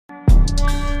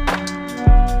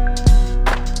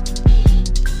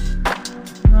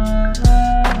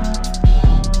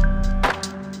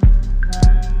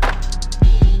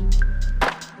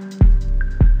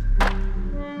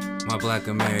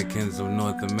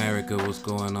America, what's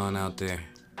going on out there?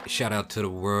 Shout out to the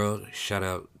world, shout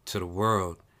out to the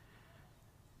world.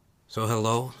 So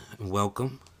hello and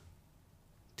welcome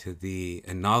to the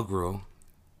inaugural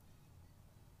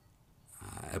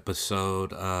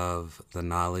episode of The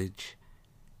Knowledge,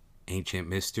 Ancient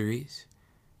Mysteries,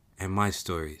 and My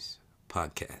Stories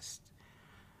podcast.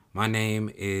 My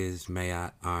name is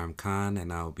Arhmm,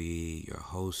 and I'll be your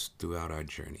host throughout our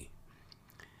journey.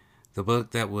 The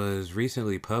book that was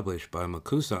recently published by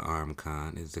Mucussa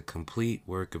Arhmm is a complete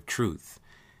work of truth,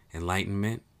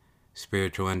 enlightenment,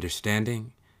 spiritual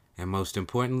understanding, and most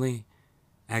importantly,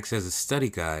 acts as a study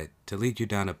guide to lead you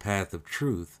down a path of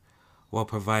truth while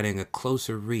providing a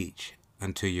closer reach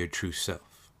unto your true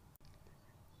self.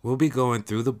 We'll be going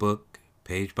through the book,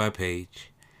 page by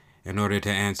page, in order to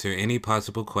answer any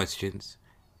possible questions,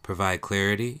 provide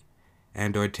clarity,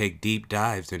 and or take deep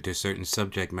dives into certain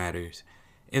subject matters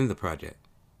in the project.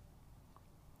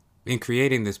 In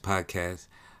creating this podcast,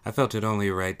 I felt it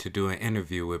only right to do an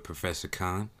interview with Professor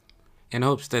Khan in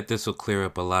hopes that this will clear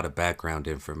up a lot of background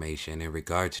information in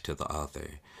regards to the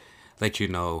author, let you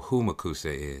know who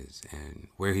Mucussa is and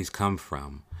where he's come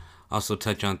from. Also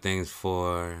touch on things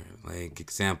for, like,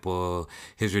 example,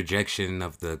 his rejection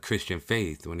of the Christian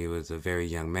faith when he was a very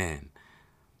young man.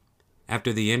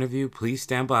 After the interview, please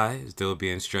stand by, as there will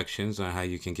be instructions on how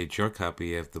you can get your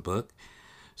copy of the book,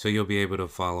 so you'll be able to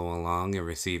follow along and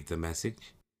receive the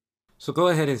message. So go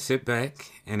ahead and sit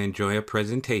back and enjoy a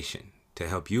presentation to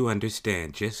help you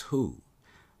understand just who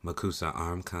Mucussa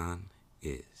Arhmm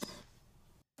is.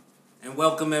 And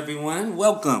welcome everyone,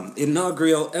 welcome.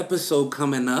 Inaugural episode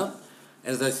coming up.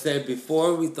 As I said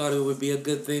before, we thought it would be a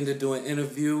good thing to do an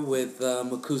interview with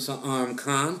Mucussa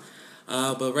Arhmm.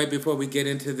 But right before we get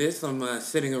into this, I'm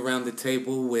sitting around the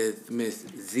table with Miss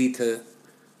Zita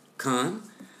Khan.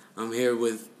 I'm here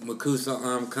with Mucussa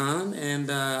Arhmm, and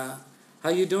how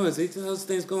you doing, Zita? How's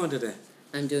things going today?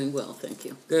 I'm doing well, thank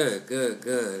you. Good.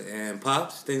 And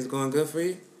Pops, things going good for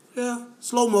you? Yeah,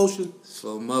 slow motion.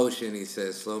 Slow motion, he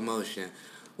says, slow motion.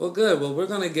 Well, good. Well, we're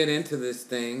going to get into this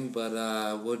thing, but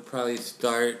we'll probably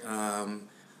start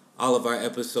all of our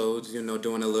episodes,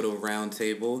 doing a little round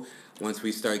table. Once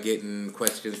we start getting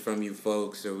questions from you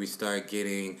folks, or we start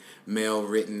getting mail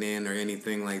written in or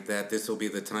anything like that, this will be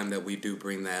the time that we do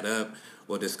bring that up.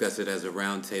 We'll discuss it as a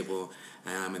round table,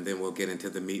 and then we'll get into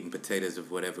the meat and potatoes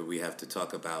of whatever we have to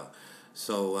talk about.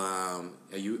 So,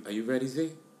 are you ready,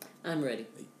 Z? I'm ready.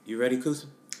 You ready, Kusa?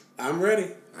 I'm ready.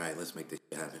 All right, let's make this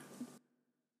happen.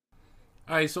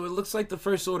 All right, so it looks like the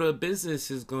first order of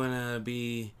business is going to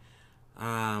be,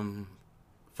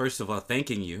 first of all,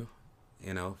 thanking you,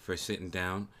 for sitting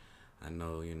down. I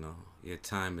know, your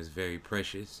time is very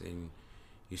precious and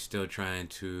you're still trying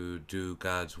to do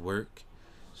God's work.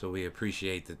 So we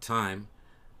appreciate the time.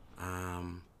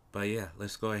 But yeah,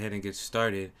 let's go ahead and get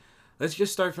started. Let's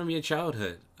just start from your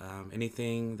childhood.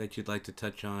 Anything that you'd like to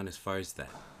touch on as far as that?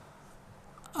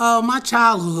 My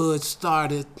childhood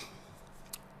started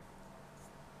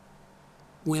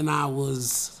when I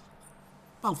was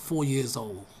about 4 years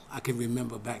old. I can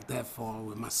remember back that far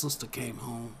when my sister came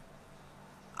home.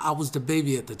 I was the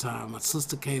baby at the time. My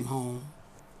sister came home,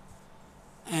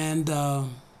 and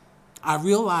I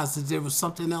realized that there was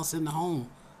something else in the home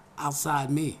outside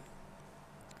me.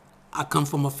 I come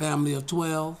from a family of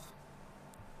 12.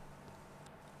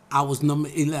 I was number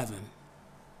 11.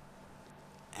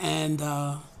 And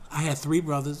I had 3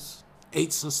 brothers,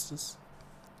 8 sisters.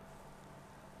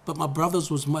 But my brothers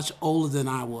was much older than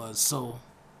I was, so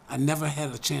I never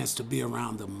had a chance to be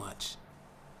around them much.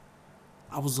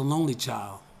 I was a lonely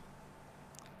child.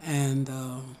 And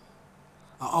I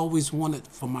always wanted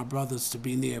for my brothers to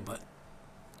be near, but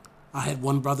I had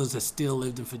one brother that still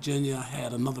lived in Virginia. I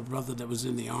had another brother that was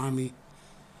in the Army.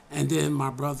 And then my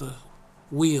brother,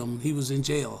 William, he was in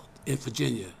jail in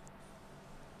Virginia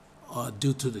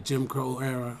due to the Jim Crow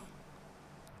era.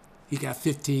 He got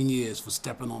 15 years for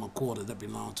stepping on a quarter that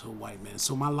belonged to a white man.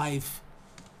 So my life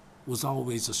was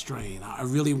always a strain. I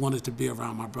really wanted to be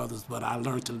around my brothers, but I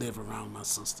learned to live around my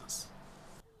sisters.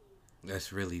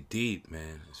 That's really deep,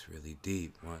 man. It's really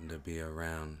deep, wanting to be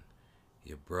around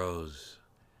your bros,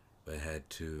 but had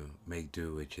to make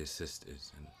do with your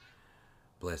sisters, and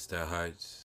bless their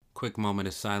hearts. Quick moment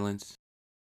of silence.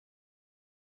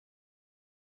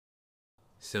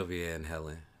 Sylvia and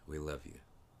Helen, we love you.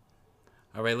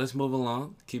 All right, let's move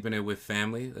along, keeping it with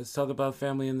family. Let's talk about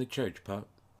family in the church, Pop.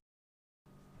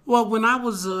 Well, when I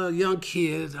was a young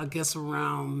kid, I guess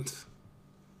around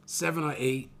 7 or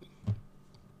 8,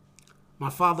 my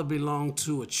father belonged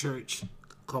to a church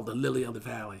called the Lily of the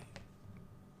Valley.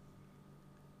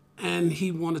 And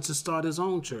he wanted to start his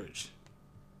own church.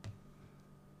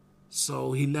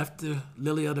 So he left the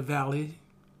Lily of the Valley,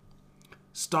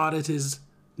 started his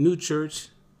new church.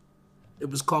 It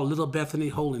was called Little Bethany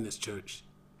Holiness Church.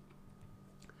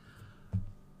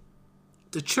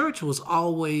 The church was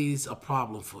always a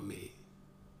problem for me.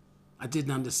 I didn't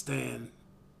understand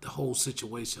the whole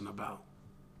situation about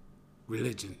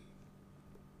religion.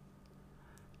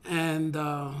 And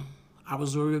I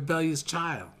was a rebellious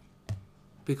child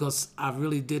because I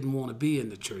really didn't want to be in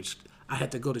the church. I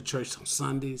had to go to church on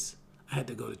Sundays. I had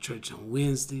to go to church on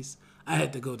Wednesdays. I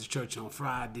had to go to church on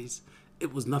Fridays.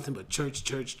 It was nothing but church,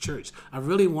 church, church. I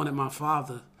really wanted my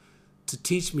father to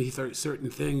teach me certain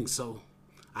things so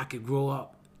I could grow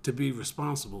up to be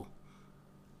responsible.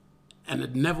 And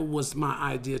it never was my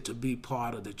idea to be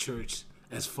part of the church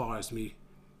as far as me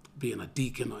being a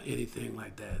deacon or anything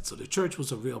like that. So the church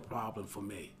was a real problem for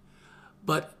me.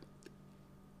 But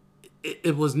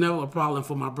it was never a problem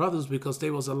for my brothers because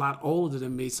they was a lot older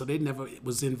than me, so they never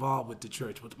was involved with the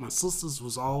church. But my sisters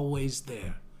was always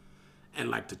there.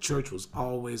 And like the church was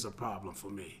always a problem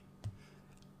for me.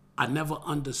 I never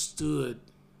understood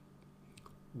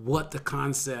what the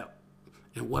concept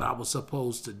and what I was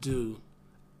supposed to do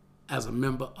as a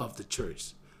member of the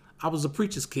church. I was a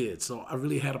preacher's kid, so I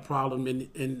really had a problem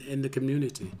in the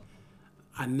community.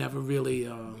 I never really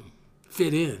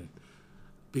fit in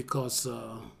because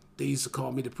they used to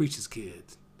call me the preacher's kid.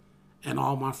 And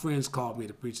all my friends called me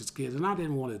the preacher's kid, and I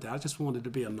didn't want that. I just wanted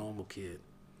to be a normal kid.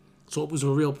 So it was a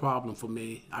real problem for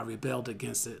me. I rebelled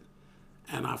against it,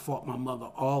 and I fought my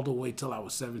mother all the way till I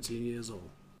was 17 years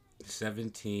old.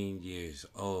 17 years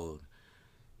old,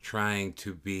 trying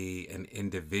to be an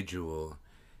individual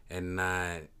and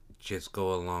not just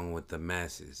go along with the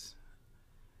masses.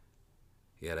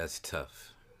 Yeah, that's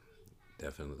tough.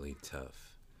 Definitely tough.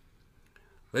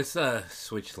 Let's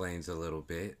switch lanes a little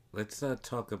bit. Let's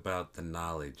talk about the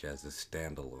knowledge as a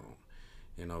standalone.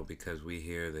 You know, because we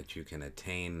hear that you can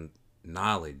attain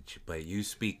knowledge, but you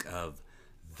speak of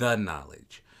the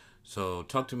knowledge. So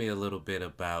talk to me a little bit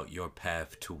about your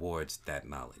path towards that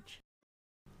knowledge.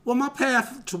 Well, my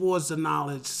path towards the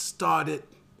knowledge started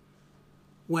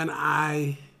when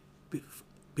I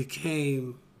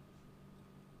became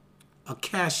a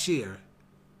cashier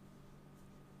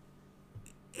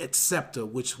at SEPTA,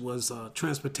 which was a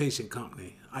transportation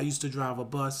company. I used to drive a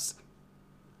bus,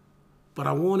 but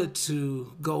I wanted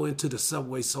to go into the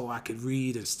subway so I could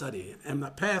read and study. And my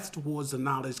path towards the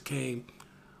knowledge came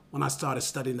when I started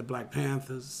studying the Black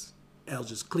Panthers,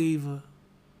 Eldridge Cleaver,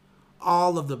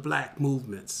 all of the black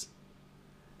movements.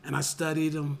 And I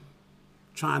studied them,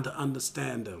 trying to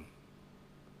understand them.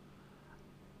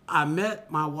 I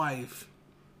met my wife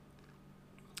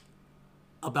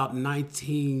about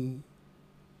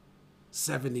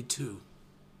 1972.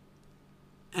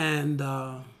 And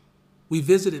we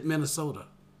visited Minnesota.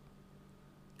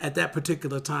 At that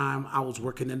particular time, I was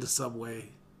working in the subway,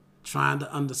 trying to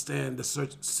understand the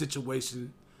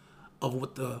situation of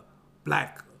what the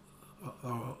black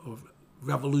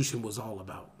revolution was all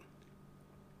about.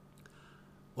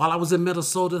 While I was in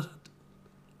Minnesota,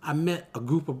 I met a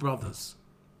group of brothers.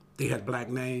 They had black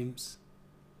names.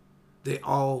 They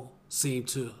all seemed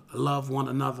to love one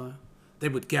another. They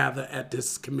would gather at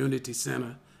this community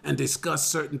center and discuss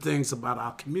certain things about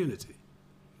our community.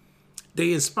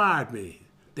 They inspired me.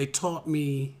 They taught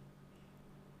me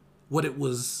what it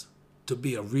was to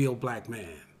be a real black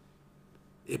man.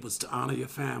 It was to honor your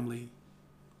family,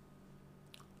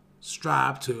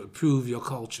 strive to improve your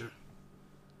culture,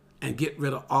 and get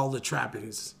rid of all the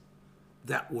trappings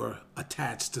that were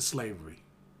attached to slavery.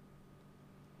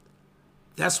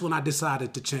 That's when I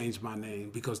decided to change my name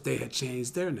because they had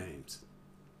changed their names.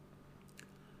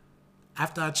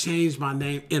 After I changed my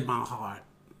name in my heart,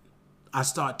 I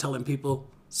started telling people,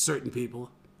 certain people,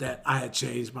 that I had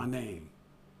changed my name.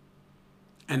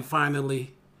 And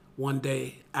finally, one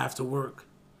day after work,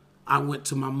 I went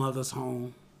to my mother's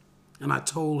home and I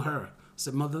told her, I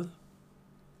said, "Mother,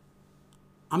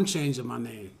 I'm changing my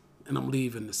name and I'm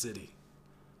leaving the city.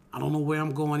 I don't know where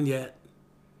I'm going yet,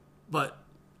 but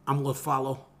I'm going to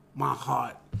follow my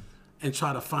heart and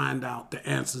try to find out the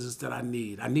answers that I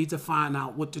need. I need to find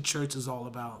out what the church is all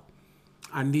about.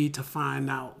 I need to find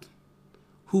out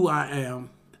who I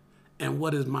am and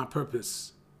what is my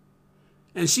purpose."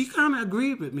 And she kind of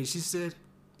agreed with me. She said,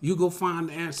 "You go find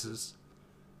the answers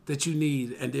that you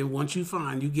need, and then once you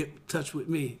find, you get in touch with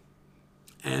me,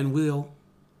 and we'll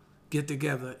get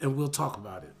together and we'll talk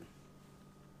about it."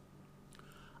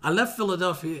 I left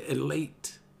Philadelphia in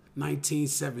late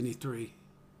 1973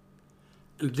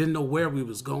 and didn't know where we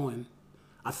was going.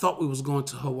 I thought we was going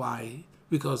to Hawaii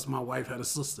because my wife had a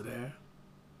sister there.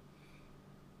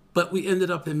 But we ended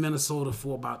up in Minnesota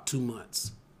for about 2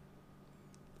 months.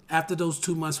 After those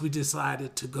 2 months, we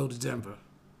decided to go to Denver.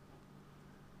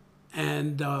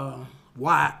 And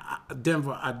why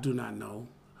Denver, I do not know.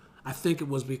 I think it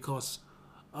was because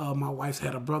my wife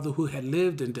had a brother who had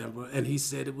lived in Denver, and he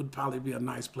said it would probably be a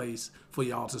nice place for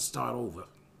y'all to start over.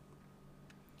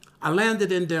 I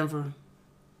landed in Denver.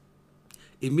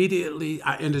 Immediately,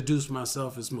 I introduced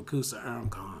myself as Mucussa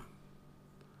Arhmm.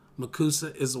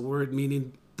 Mucussa is a word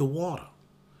meaning the water.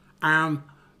 Arhmm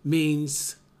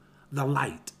means the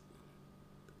light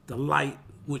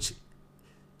which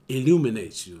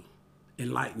illuminates you,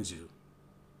 enlightens you.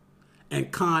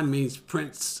 And Khan means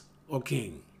prince or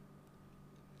king.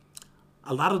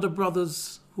 A lot of the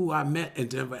brothers who I met in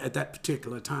Denver at that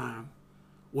particular time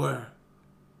were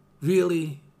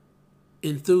really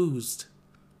enthused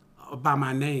by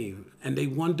my name, and they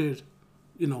wondered,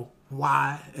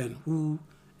 why and who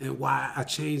and why I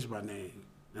changed my name.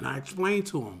 And I explained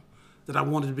to them that I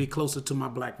wanted to be closer to my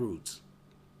black roots.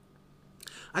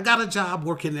 I got a job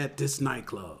working at this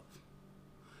nightclub.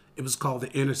 It was called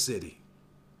the Inner City.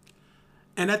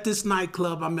 And at this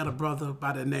nightclub, I met a brother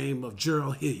by the name of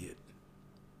Gerald Hilliard.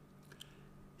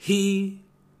 He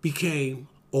became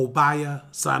Obaya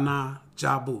Sana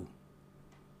Jabu.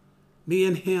 Me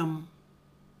and him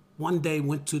one day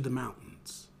went to the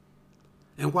mountains.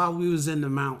 And while we was in the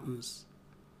mountains,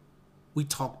 we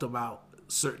talked about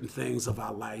certain things of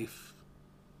our life.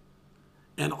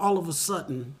 And all of a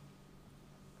sudden,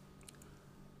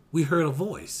 we heard a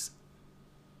voice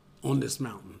on this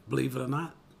mountain, believe it or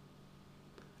not.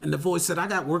 And the voice said, I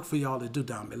got work for y'all to do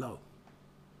down below.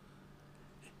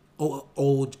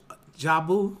 Old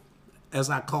Jabu, as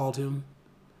I called him,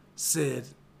 said,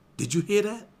 did you hear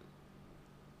that?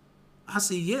 I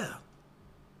said, yeah.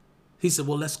 He said,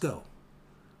 well, let's go.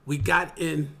 We got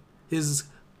in his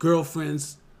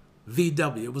girlfriend's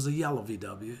VW. It was a yellow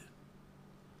VW.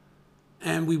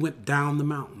 And we went down the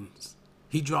mountains.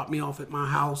 He dropped me off at my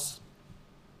house.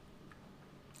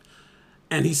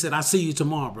 And he said, I'll see you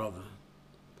tomorrow, brother.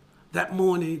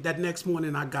 That next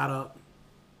morning, I got up.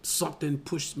 Something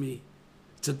pushed me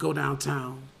to go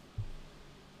downtown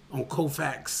on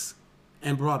Colfax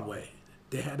and Broadway.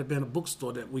 There had been a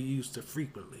bookstore that we used to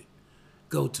frequently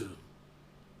go to.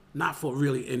 Not for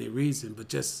really any reason, but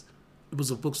just it was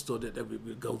a bookstore that we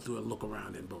would go through and look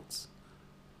around in books.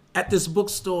 At this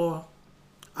bookstore,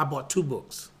 I bought 2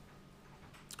 books.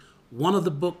 One of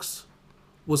the books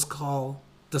was called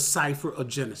The Cipher of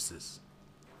Genesis.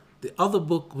 The other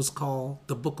book was called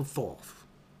The Book of Thoth.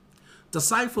 The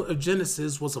Cipher of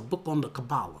Genesis was a book on the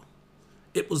Kabbalah.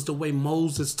 It was the way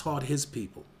Moses taught his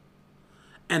people.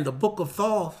 And the Book of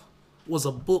Thoth was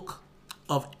a book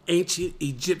of ancient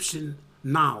Egyptian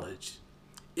knowledge.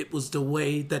 It was the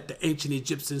way that the ancient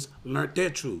Egyptians learned their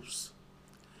truths.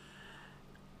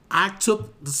 I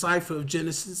took the Cipher of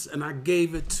Genesis and I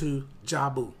gave it to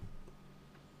Jabu.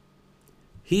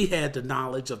 He had the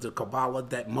knowledge of the Kabbalah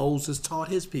that Moses taught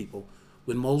his people.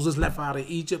 When Moses left out of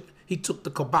Egypt, he took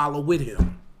the Kabbalah with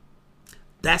him.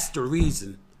 That's the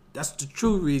reason, that's the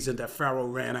true reason that Pharaoh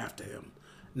ran after him.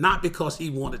 Not because he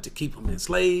wanted to keep him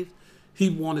enslaved. He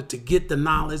wanted to get the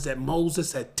knowledge that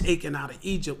Moses had taken out of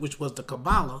Egypt, which was the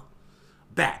Kabbalah,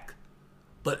 back.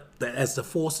 But as the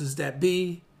forces that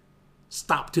be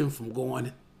stopped him from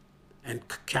going and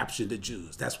capturing the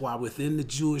Jews. That's why within the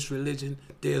Jewish religion,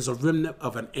 there's a remnant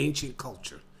of an ancient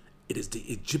culture. It is the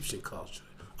Egyptian culture,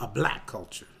 a black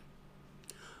culture.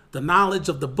 The knowledge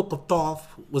of the Book of Thoth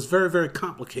was very, very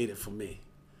complicated for me,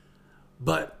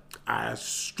 but I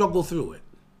struggled through it.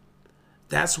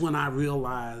 That's when I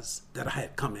realized that I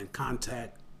had come in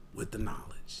contact with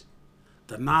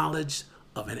the knowledge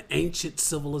of an ancient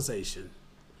civilization,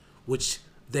 which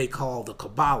they call the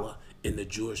Kabbalah in the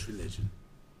Jewish religion.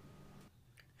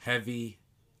 Heavy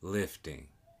lifting.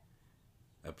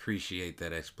 Appreciate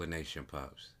that explanation,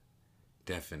 Pops.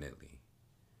 Definitely.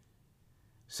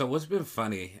 So what's been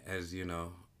funny, as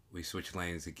we switch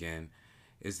lanes again,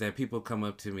 is that people come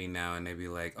up to me now and they be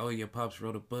like, oh, your Pops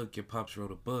wrote a book, your Pops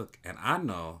wrote a book. And I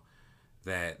know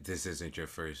that this isn't your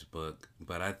first book,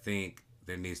 but I think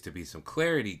there needs to be some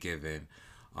clarity given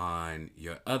on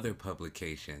your other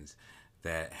publications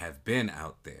that have been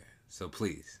out there. So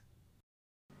please.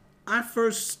 I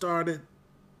first started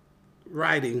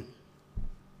writing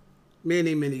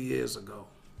many, many years ago,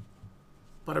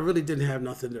 but I really didn't have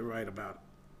nothing to write about.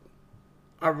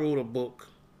 I wrote a book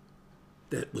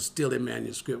that was still in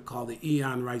manuscript called The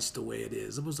Eon Writes the Way It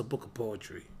Is. It was a book of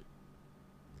poetry.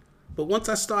 But once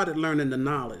I started learning the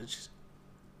knowledge,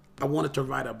 I wanted to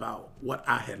write about what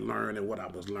I had learned and what I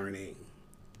was learning.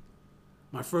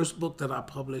 My first book that I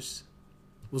published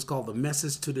was called The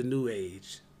Message to the New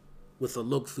Age, with a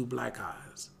look through black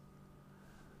eyes.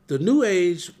 The New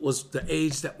Age was the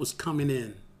age that was coming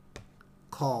in,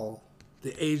 called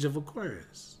the Age of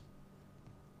Aquarius.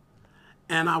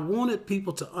 And I wanted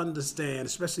people to understand,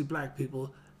 especially black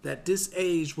people, that this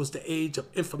age was the age of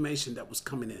information that was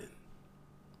coming in.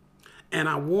 And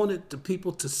I wanted the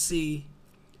people to see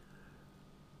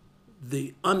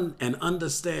and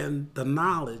understand the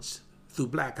knowledge through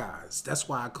black eyes. That's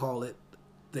why I call it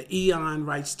the Eon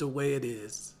Writes the Way It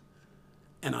Is,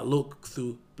 and I look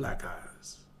through black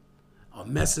eyes. A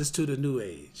message to the new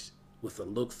age with a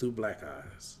look through black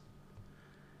eyes.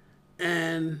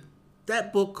 And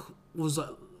that book was it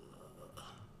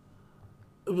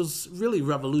was really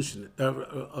revolutionary,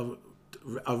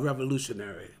 a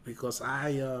revolutionary, because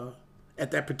I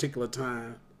at that particular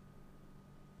time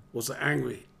was an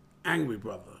angry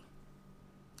brother.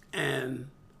 And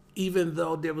even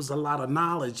though there was a lot of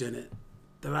knowledge in it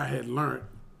that I had learned,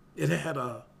 it had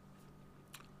a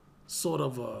sort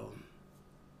of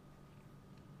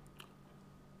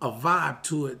a vibe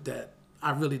to it that I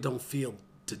really don't feel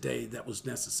today that was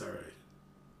necessary.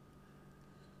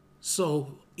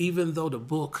 So even though the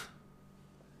book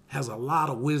has a lot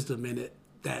of wisdom in it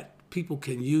that people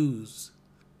can use,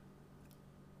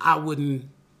 I wouldn't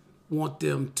want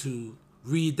them to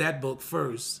read that book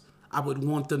first. I would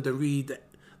want them to read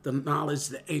the knowledge,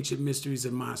 the ancient mysteries,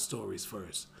 and my stories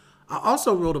first. I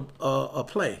also wrote a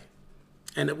play,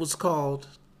 and it was called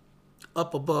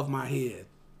Up Above My Head.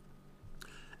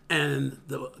 And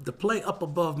the play Up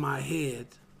Above My Head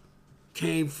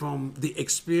came from the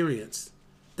experience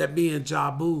that me and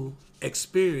Jabu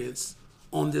experienced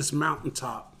on this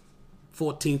mountaintop,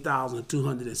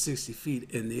 14,260 feet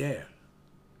in the air.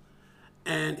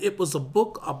 And it was a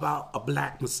book about a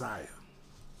black Messiah.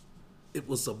 It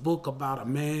was a book about a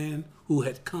man who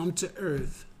had come to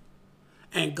earth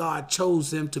and God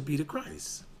chose him to be the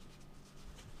Christ.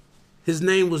 His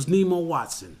name was Nemo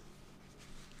Watson.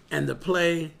 And the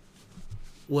play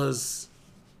was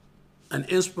an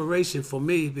inspiration for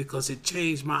me because it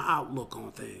changed my outlook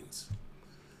on things.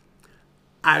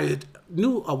 I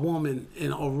knew a woman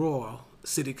in Aurora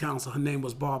City Council. Her name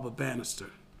was Barbara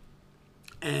Bannister.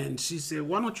 And she said,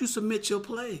 why don't you submit your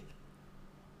play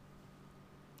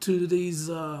to these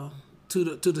to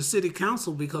the city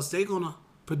council, because they're gonna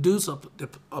produce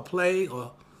a play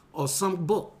or some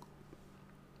book.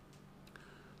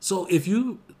 So if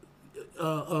you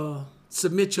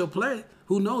submit your play,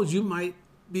 who knows, you might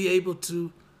be able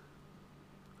to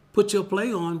put your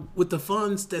play on with the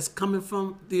funds that's coming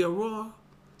from the Aurora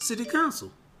City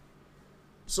Council.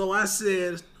 So I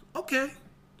said, okay.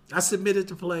 I submitted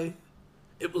the play.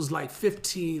 It was like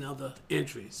 15 other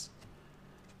entries.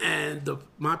 And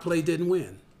my play didn't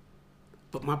win.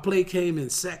 But my play came in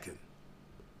second.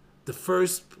 The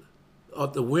first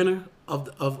of the winner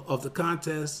of the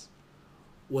contest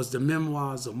was the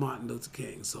memoirs of Martin Luther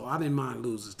King. So I didn't mind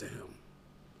losing to him.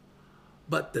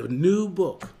 But the new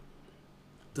book,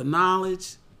 The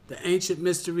Knowledge, the Ancient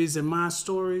Mysteries, and My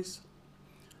Stories,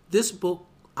 this book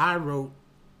I wrote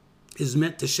is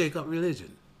meant to shake up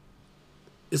religion.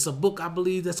 It's a book I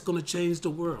believe that's going to change the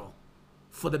world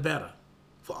for the better,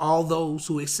 for all those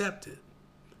who accept it.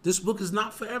 This book is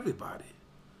not for everybody,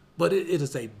 but it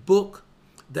is a book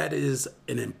that is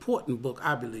an important book,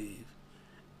 I believe.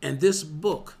 And this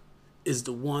book is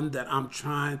the one that I'm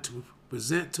trying to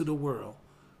present to the world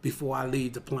before I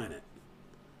leave the planet.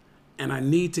 And I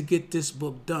need to get this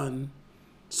book done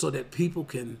so that people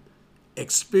can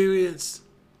experience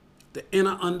the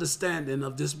inner understanding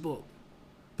of this book.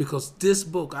 Because this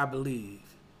book, I believe,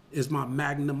 is my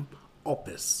magnum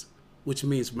opus, which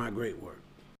means my great work.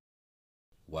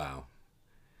 Wow.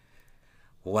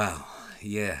 Wow.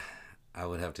 Yeah, I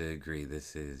would have to agree.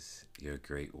 This is your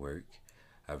great work.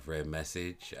 I've read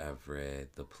Message, I've read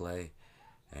the play,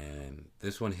 and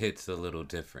this one hits a little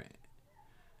different.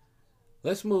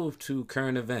 Let's move to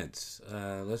current events.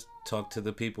 Let's talk to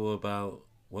the people about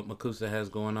what Mucussa has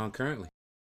going on currently.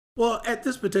 Well, at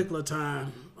this particular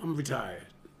time, I'm retired.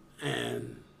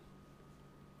 And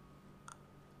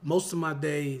most of my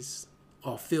days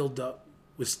are filled up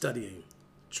with studying,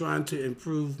 trying to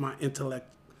improve my intellect,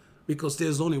 because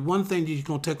there's only one thing that you're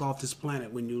going to take off this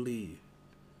planet when you leave.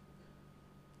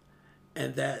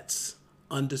 And that's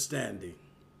understanding.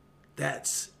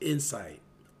 That's insight.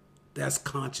 That's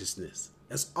consciousness.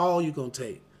 That's all you're going to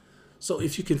take. So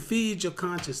if you can feed your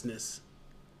consciousness,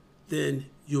 then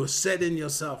you're setting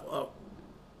yourself up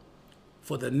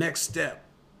for the next step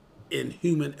in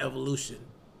human evolution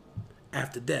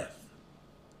after death.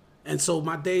 And so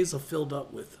my days are filled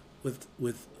up with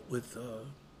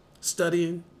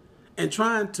studying and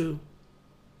trying to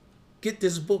get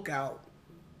this book out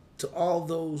to all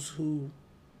those who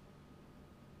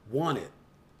want it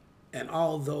and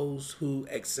all those who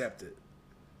accept it.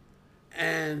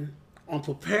 And on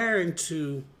preparing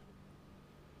to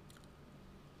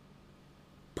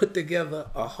put together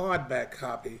a hardback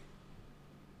copy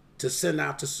to send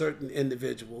out to certain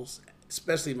individuals,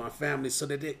 especially my family, so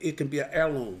that it can be an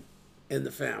heirloom in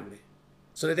the family,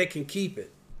 so that they can keep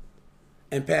it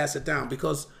and pass it down.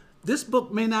 Because this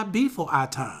book may not be for our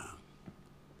time.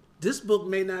 This book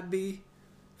may not be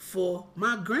for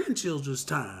my grandchildren's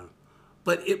time,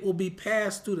 but it will be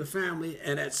passed through the family,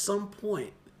 and at some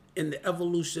point in the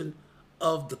evolution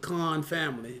of the Khan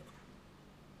family,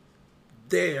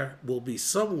 there will be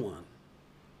someone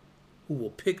who will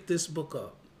pick this book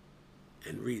up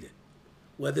and read it,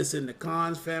 whether it's in the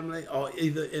Khan's family or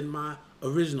either in my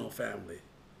original family.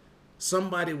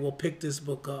 Somebody will pick this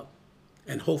book up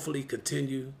and hopefully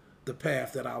continue the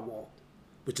path that I walk,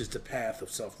 which is the path of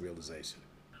self-realization.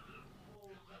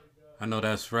 I know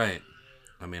that's right.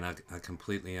 I mean, I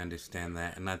completely understand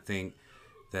that. And I think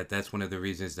that that's one of the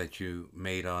reasons that you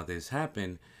made all this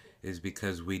happen, is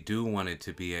because we do want it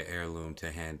to be an heirloom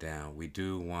to hand down. We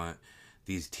do want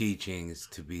these teachings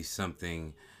to be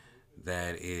something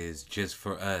that is just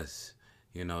for us,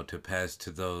 you know, to pass to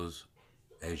those,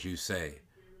 as you say,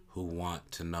 who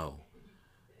want to know.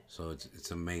 So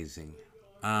it's amazing.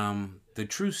 The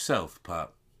true self,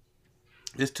 Pop.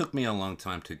 This took me a long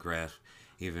time to grasp,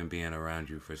 even being around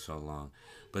you for so long.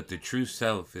 But the true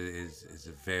self is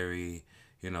a very,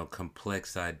 you know,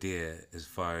 complex idea as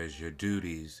far as your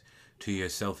duties to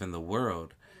yourself in the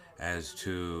world as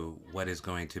to what is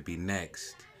going to be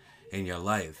next in your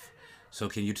life. So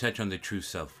can you touch on the true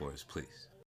self for us, please?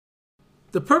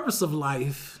 The purpose of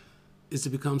life is to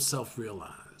become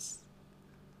self-realized.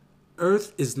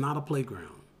 Earth is not a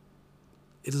playground.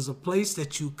 It is a place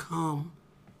that you come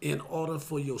in order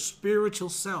for your spiritual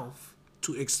self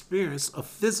to experience a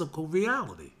physical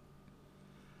reality.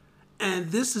 And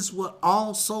this is what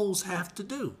all souls have to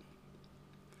do.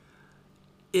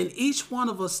 In each one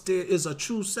of us, there is a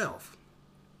true self.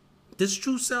 This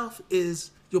true self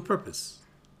is your purpose.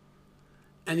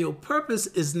 And your purpose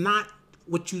is not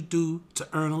what you do to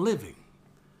earn a living.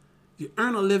 You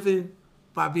earn a living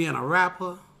by being a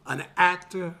rapper, an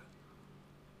actor,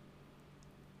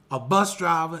 a bus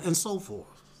driver, and so forth.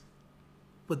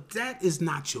 But that is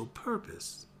not your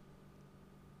purpose.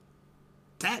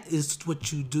 That is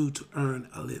what you do to earn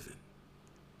a living.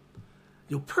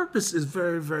 Your purpose is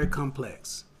very, very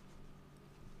complex.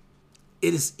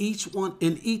 It is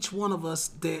in each one of us,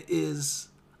 there is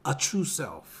a true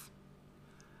self.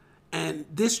 And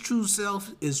this true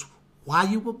self is why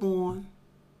you were born,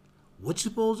 what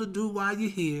you're supposed to do while you're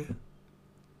here.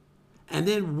 And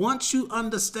then once you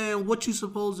understand what you're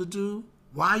supposed to do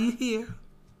while you're here,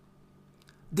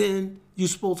 then you're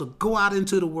supposed to go out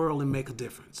into the world and make a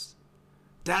difference.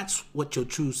 That's what your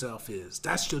true self is.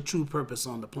 That's your true purpose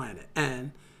on the planet.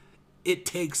 And it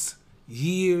takes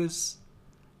years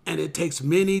and it takes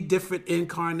many different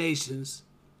incarnations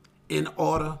in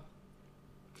order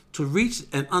to reach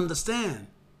and understand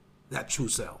that true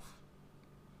self.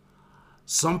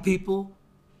 Some people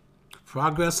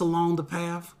progress along the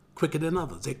path quicker than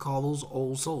others. They call those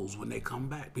old souls when they come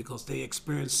back because they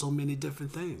experience so many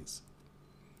different things.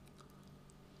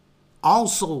 All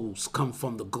souls come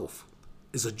from the Gulf.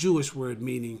 It's a Jewish word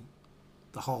meaning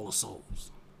the Hall of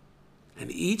Souls.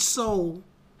 And each soul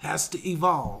has to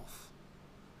evolve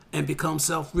and become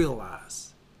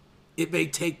self-realized. It may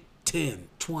take 10,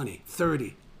 20,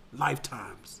 30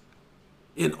 lifetimes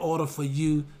in order for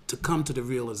you to come to the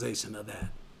realization of that.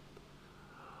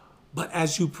 But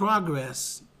as you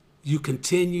progress, you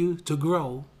continue to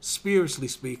grow, spiritually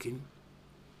speaking,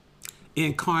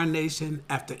 incarnation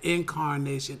after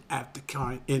incarnation after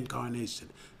incarnation.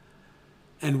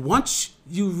 And once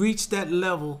you reach that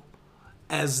level,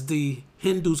 as the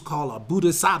Hindus call a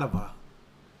bodhisattva,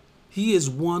 he is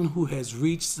one who has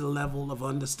reached the level of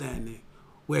understanding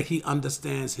where he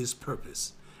understands his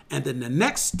purpose. And then the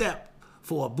next step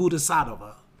for a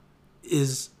bodhisattva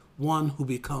is one who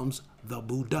becomes the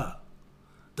Buddha.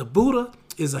 The Buddha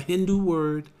is a Hindu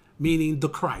word meaning the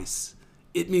Christ.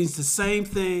 It means the same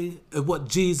thing as what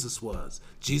Jesus was.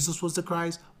 Jesus was the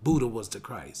Christ, Buddha was the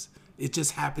Christ. It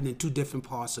just happened in two different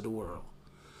parts of the world.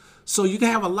 So you can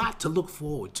have a lot to look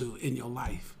forward to in your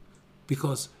life,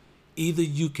 because either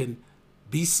you can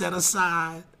be set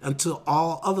aside until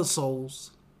all other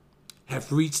souls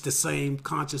have reached the same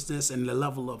consciousness and the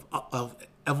level of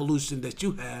evolution that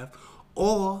you have,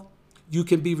 or you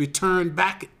can be returned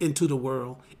back into the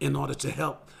world in order to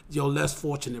help your less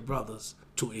fortunate brothers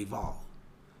to evolve.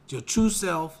 Your true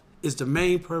self is the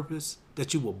main purpose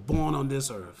that you were born on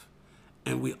this earth.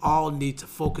 And we all need to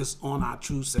focus on our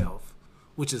true self,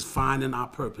 which is finding our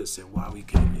purpose and why we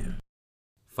came here.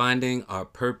 Finding our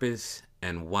purpose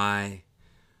and why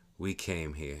we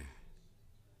came here.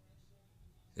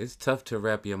 It's tough to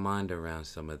wrap your mind around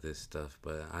some of this stuff,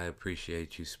 but I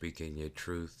appreciate you speaking your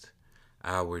truth,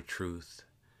 our truth.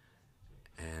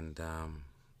 And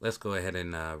let's go ahead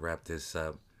and wrap this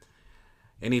up.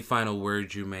 Any final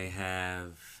words you may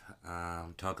have?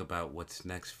 Talk about what's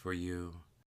next for you.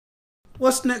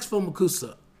 What's next for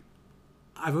Mucussa?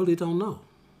 I really don't know.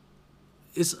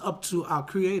 It's up to our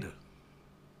Creator.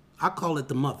 I call it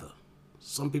the Mother.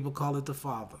 Some people call it the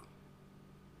Father.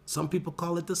 Some people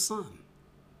call it the Son.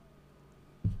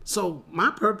 So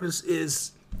my purpose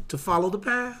is to follow the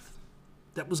path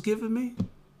that was given me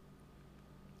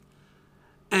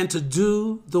and to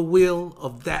do the will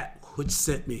of that which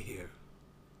sent me here,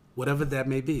 whatever that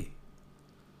may be.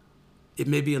 It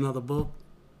may be another book.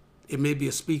 It may be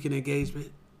a speaking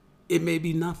engagement. It may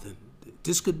be nothing.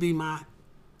 This could be my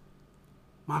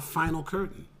final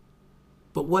curtain.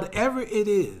 But whatever it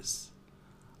is,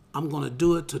 I'm going to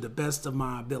do it to the best of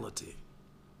my ability.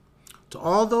 To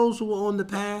all those who are on the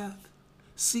path,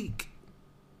 seek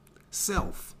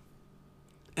self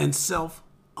and self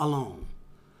alone.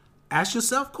 Ask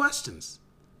yourself questions.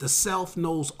 The self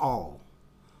knows all.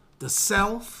 The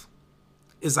self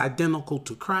is identical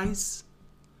to Christ,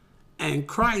 and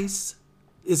Christ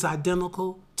is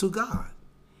identical to God.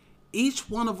 Each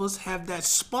one of us have that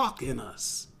spark in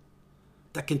us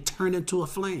that can turn into a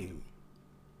flame.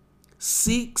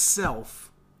 Seek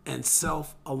self and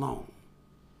self alone.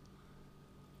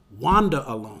 Wander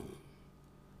alone.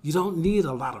 You don't need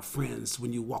a lot of friends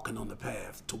when you're walking on the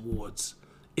path towards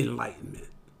enlightenment.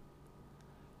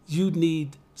 You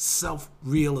need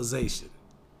self-realization.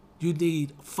 You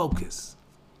need focus.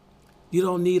 You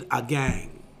don't need a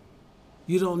gang.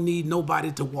 You don't need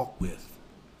nobody to walk with.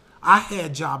 I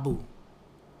had Jabu,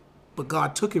 but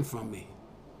God took him from me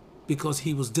because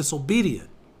he was disobedient.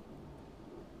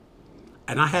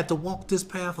 And I had to walk this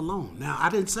path alone. Now, I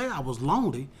didn't say I was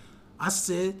lonely. I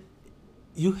said,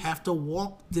 you have to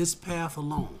walk this path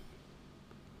alone.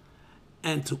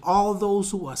 And to all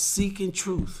those who are seeking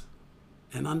truth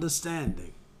and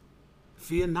understanding,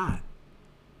 fear not.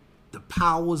 The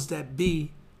powers that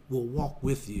be will walk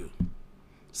with you.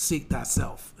 Seek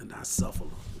thyself and thyself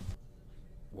alone.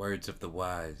 Words of the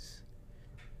wise.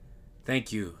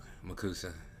 Thank you,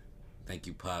 Mucussa. Thank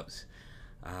you, Pops.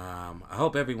 I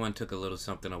hope everyone took a little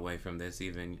something away from this,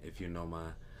 even if you know my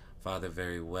father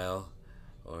very well,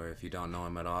 or if you don't know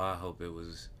him at all. I hope it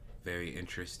was very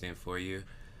interesting for you.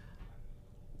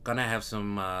 Gonna have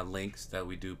some links that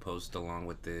we do post along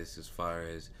with this as far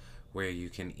as where you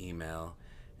can email.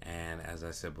 And as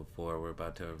I said before, we're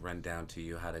about to run down to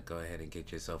you how to go ahead and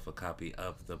get yourself a copy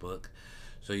of the book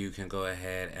so you can go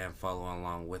ahead and follow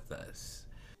along with us.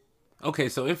 Okay,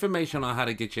 so information on how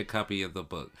to get your copy of the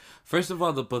book. First of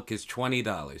all, the book is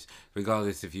 $20,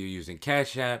 regardless if you're using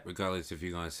Cash App, regardless if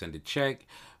you're going to send a check,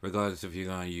 regardless if you're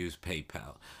going to use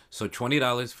PayPal. So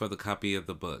 $20 for the copy of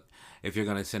the book. If you're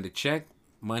going to send a check,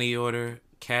 money order,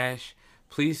 cash,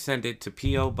 please send it to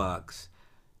P.O. Box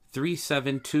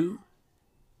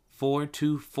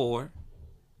 372-424,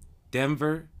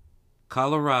 Denver,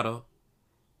 Colorado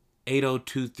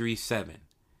 80237.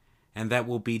 And that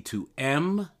will be to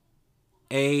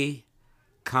M.A.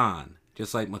 Khan,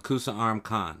 just like Mucussa Arhmm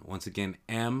Khan. Once again,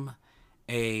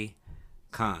 M.A.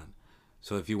 Khan.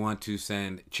 So if you want to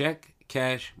send check,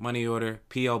 cash, money order,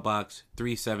 P.O. Box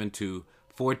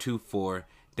 372-424,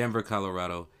 Denver,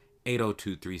 Colorado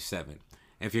 80237.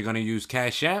 If you're going to use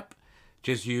Cash App,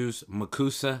 just use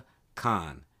Mucussa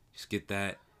Khan. Just get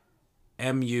that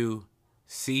MUCUSSAKHAN.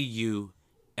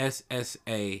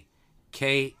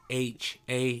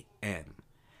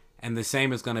 And the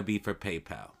same is going to be for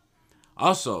PayPal.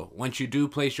 Also, once you do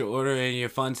place your order and your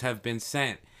funds have been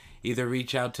sent, either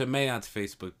reach out to Mayot's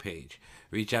Facebook page,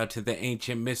 reach out to the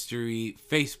Ancient Mystery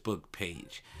Facebook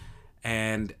page,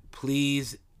 and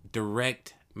please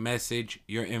direct message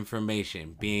your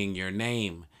information, being your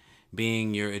name,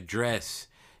 being your address.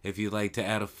 If you'd like to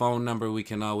add a phone number, we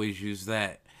can always use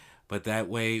that. But that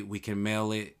way we can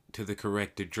mail it to the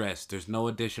correct address. There's no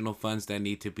additional funds that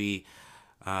need to be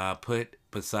put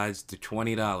besides the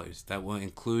 $20. That will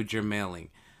include your mailing.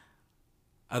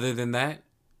 Other than that,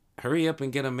 hurry up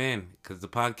and get them in, because the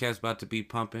podcast's about to be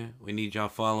pumping. We need y'all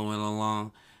following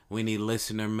along. We need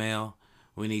listener mail.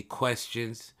 We need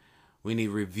questions. We need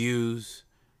reviews.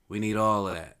 We need all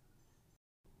of that.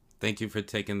 Thank you for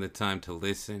taking the time to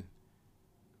listen.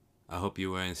 I hope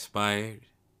you were inspired.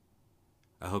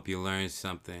 I hope you learned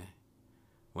something.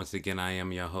 Once again, I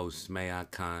am your host,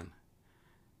 Mayot Khan.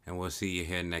 And we'll see you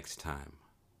here next time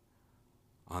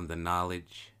on the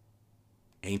Knowledge,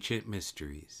 Ancient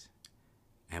Mysteries,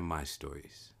 and My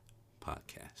Stories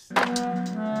podcast.